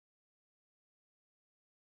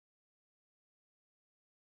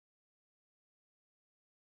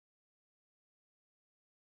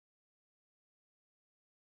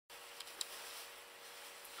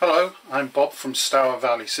Hello, I'm Bob from Stour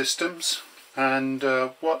Valley Systems, and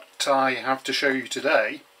what I have to show you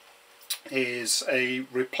today is a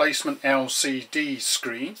replacement LCD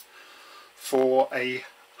screen for a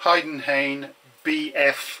Heidenhain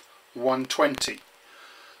BF120.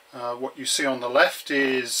 What you see on the left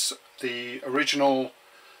is the original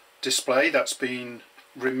display that's been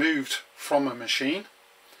removed from a machine,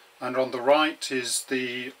 and on the right is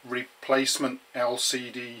the replacement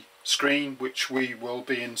LCD screen which we will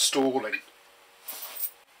be installing.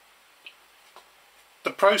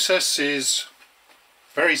 The process is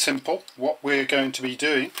very simple. What we're going to be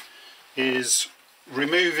doing is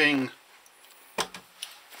removing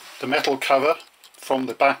the metal cover from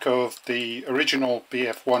the back of the original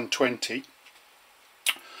BF120,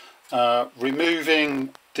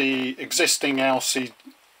 removing the existing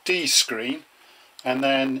LCD screen, and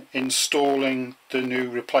then installing the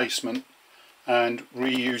new replacement and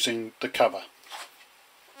reusing the cover.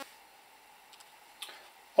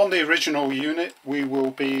 On the original unit we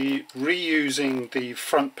will be reusing the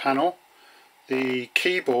front panel, the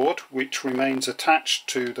keyboard which remains attached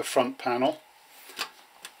to the front panel,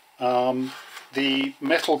 the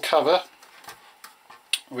metal cover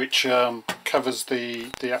which covers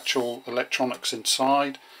the actual electronics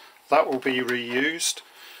inside, that will be reused,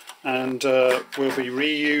 and we'll be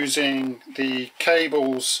reusing the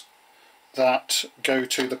cables that go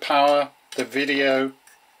to the power, the video,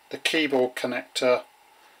 the keyboard connector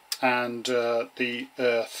and the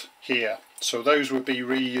earth here. So those will be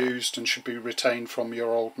reused and should be retained from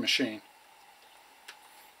your old machine.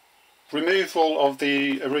 Removal of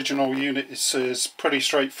the original unit is pretty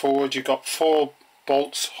straightforward. You've got 4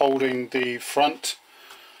 bolts holding the front.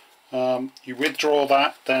 You withdraw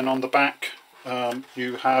that, then on the back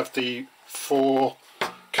you have the 4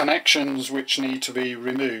 connections which need to be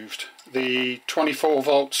removed. The 24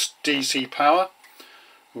 volts DC power,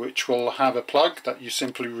 which will have a plug that you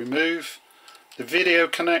simply remove, the video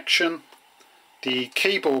connection, the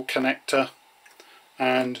keyboard connector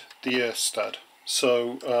and the earth stud.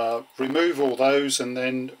 So remove all those and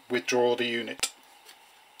then withdraw the unit.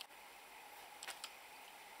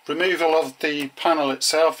 Removal of the panel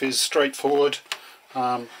itself is straightforward.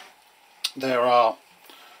 There are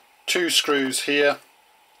 2 screws here,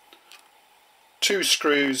 2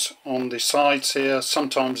 screws on the sides here.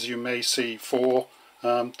 Sometimes you may see 4.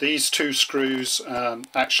 These 2 screws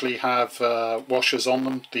actually have washers on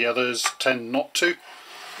them, the others tend not to,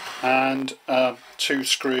 and 2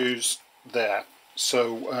 screws there.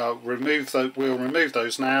 So we'll remove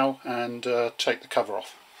those now and take the cover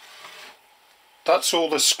off. That's all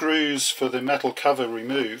the screws for the metal cover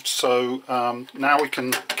removed, so now we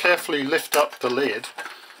can carefully lift up the lid.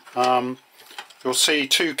 You'll see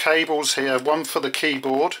 2 cables here, one for the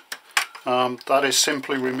keyboard, that is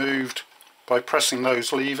simply removed by pressing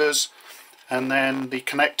those levers, and then the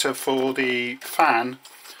connector for the fan,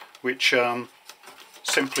 which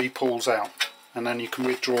simply pulls out, and then you can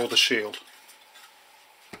withdraw the shield.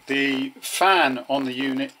 The fan on the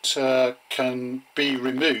unit can be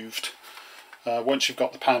removed once you've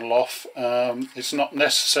got the panel off. It's not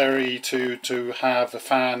necessary to have a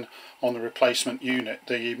fan on the replacement unit.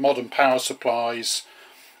 The modern power supplies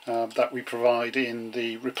that we provide in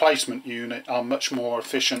the replacement unit are much more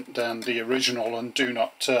efficient than the original and do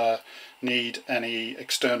not need any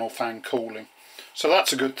external fan cooling. So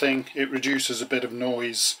that's a good thing. It reduces a bit of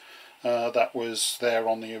noise that was there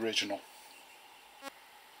on the original.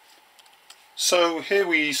 So here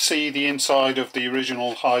we see the inside of the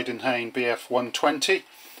original Heidenhain BF120.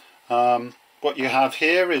 What you have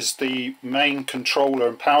here is the main controller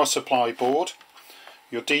and power supply board.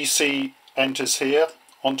 Your DC enters here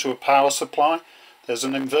onto a power supply. There's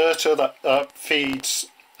an inverter that feeds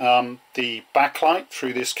the backlight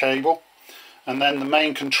through this cable, and then the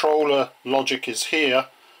main controller logic is here,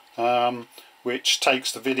 which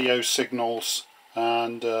takes the video signals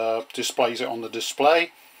and displays it on the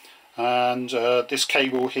display, and this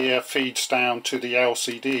cable here feeds down to the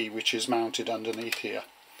LCD which is mounted underneath here.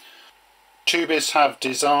 Tubists have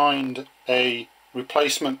designed a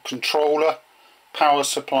replacement controller, power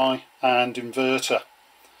supply and inverter.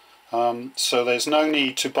 So there's no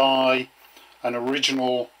need to buy an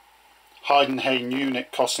original Heidenhain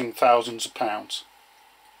unit costing thousands of pounds.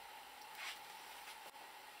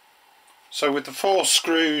 So with the 4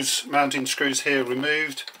 screws, mounting screws here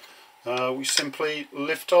removed, we simply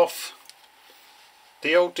lift off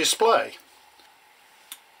the old display.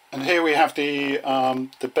 And here we have the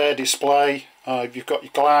bare display. You've got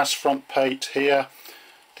your glass front plate here,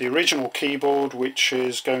 the original keyboard which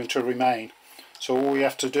is going to remain. So all we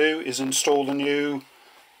have to do is install the new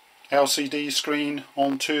LCD screen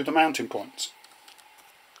onto the mounting points.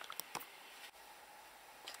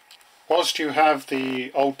 whilst you have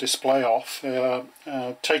the old display off,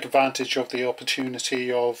 take advantage of the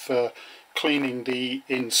opportunity of cleaning the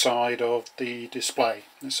inside of the display.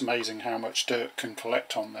 It's amazing how much dirt can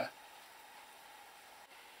collect on there.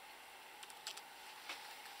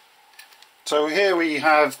 So here we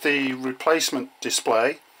have the replacement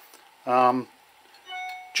display.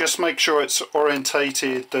 Just make sure it's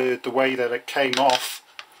orientated the way that it came off,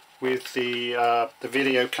 with the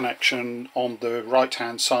video connection on the right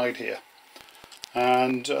hand side here.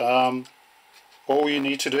 And all you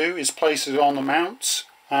need to do is place it on the mounts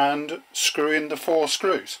and screw in the 4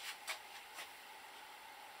 screws.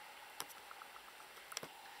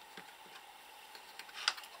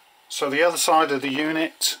 So the other side of the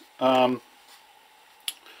unit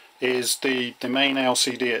is the main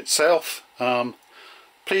LCD itself.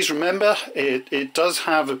 Please remember it does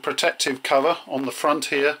have a protective cover on the front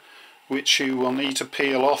here, which you will need to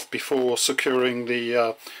peel off before securing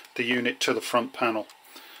the unit to the front panel.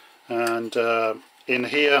 And in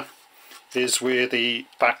here is where the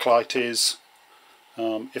backlight is,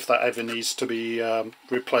 if that ever needs to be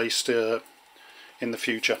replaced in the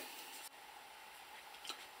future.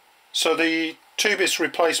 So the Tubis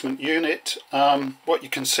replacement unit, what you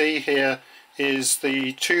can see here is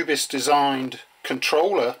the Tubis designed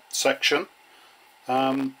controller section.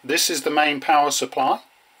 This is the main power supply,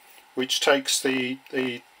 which takes the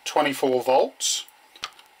 24 volts,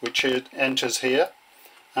 which it enters here,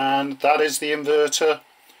 and that is the inverter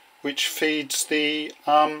which feeds the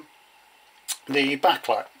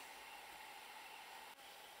backlight.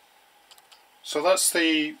 So that's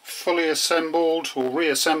the fully assembled or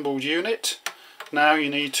reassembled unit. Now you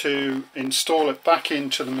need to install it back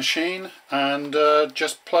into the machine and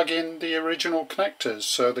just plug in the original connectors.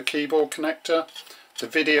 So the keyboard connector, the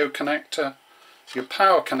video connector, your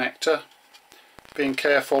power connector, being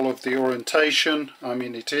careful of the orientation. I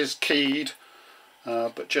mean, it is keyed,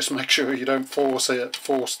 but just make sure you don't force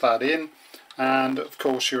that in, and of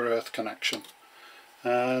course your earth connection.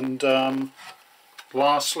 And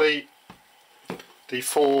lastly, the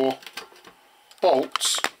 4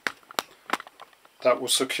 bolts that will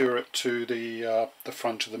secure it to the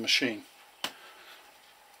front of the machine.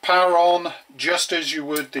 Power on just as you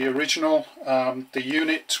would the original. The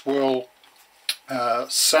unit will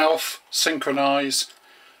self-synchronize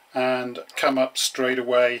and come up straight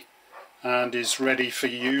away and is ready for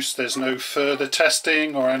use. There's no further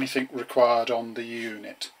testing or anything required on the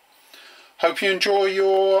unit. Hope you enjoy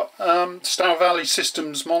your Stour Valley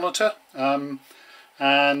Systems monitor, and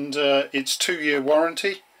its 2-year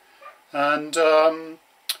warranty, and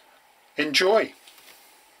enjoy.